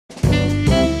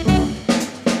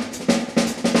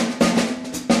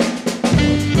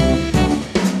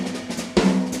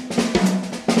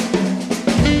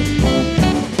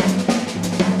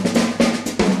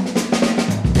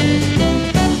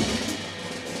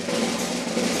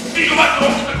dvigovati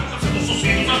roke, tako kot se bo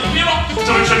sosedu zgodilo,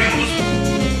 človek še minuto.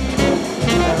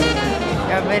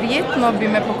 Ja, verjetno bi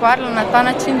me pokvarila na ta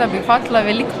način, da bi hotela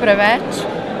veliko preveč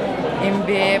in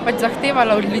bi pač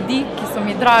zahtevala od ljudi, ki so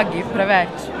mi dragi,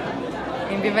 preveč.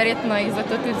 In bi verjetno jih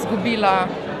zato tudi izgubila.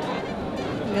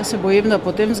 Jaz se bojim, da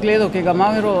po tem zgledu, ki ga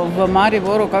imamo v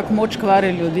Mariboru, kak moč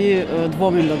kvari ljudi,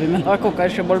 dvomim, da bi me lahko kaj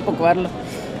še bolj pokvarila.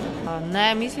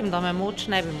 Ne, mislim, da me moč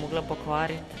ne bi mogla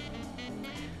pokvariti.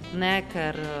 Ne,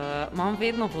 ker imam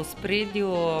vedno v ospredju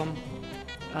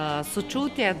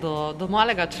sočutje do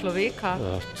malega človeka.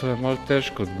 To je malo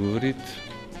težko odgovoriti.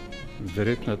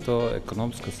 Verjetno je to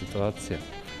ekonomska situacija.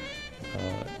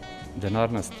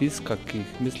 Denarna stiska, ki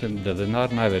mislim, da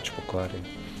denar največ pokvari.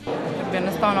 Bi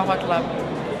enostavno hotela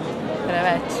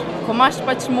preveč. Ko imaš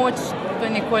pač moč,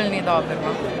 to nikoli ni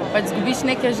dobro. Pač zgubiš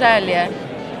neke želje,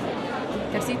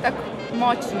 ker si tako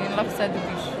močni in lahko vse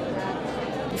dobiš.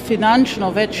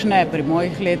 Finančno več ne pri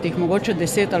mojih letih, mogoče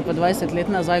 10 ali pa 20 let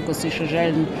nazaj, ko si še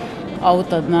željen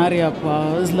avta, denarja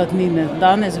pa zlatnine.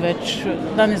 Danes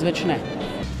več ne.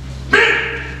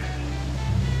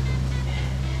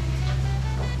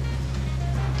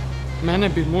 Mene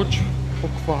bi moč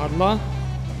pokvarila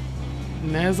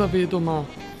nezavedoma,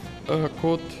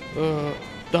 kot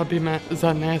da bi me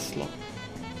zaneslo.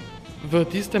 V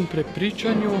tistem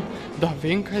prepričanju, da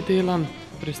vem, kaj delam,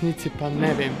 v resnici pa ne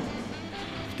vem.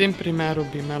 V tem primeru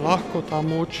bi me lahko ta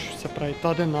moč, se pravi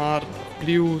ta denar, ta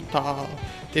vpliv,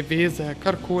 te veze,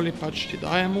 karkoli pač ti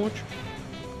daje moč,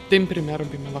 v tem primeru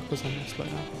bi me lahko zaneslo.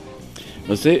 Ja.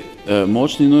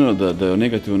 Moč ni nujno, da jo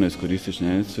negativno izkoristiš.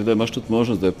 Seveda imaš tudi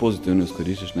možnost, da jo pozitivno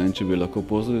izkoristiš. Če bi lahko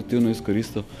pozitivno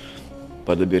izkoristil,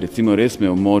 pa da bi recimo res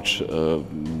imel moč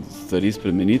stvari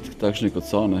spremeniti, takšne kot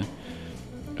so,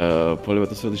 potem pa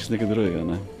to seveda še nekaj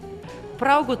drugega.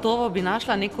 Prav gotovo bi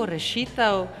našla neko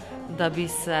rešitev, da bi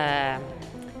se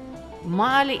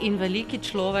mali in veliki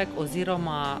človek,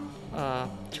 oziroma,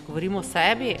 če govorimo o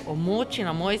sebi, o moči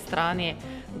na moji strani,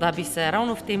 da bi se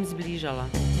ravno v tem zbližala.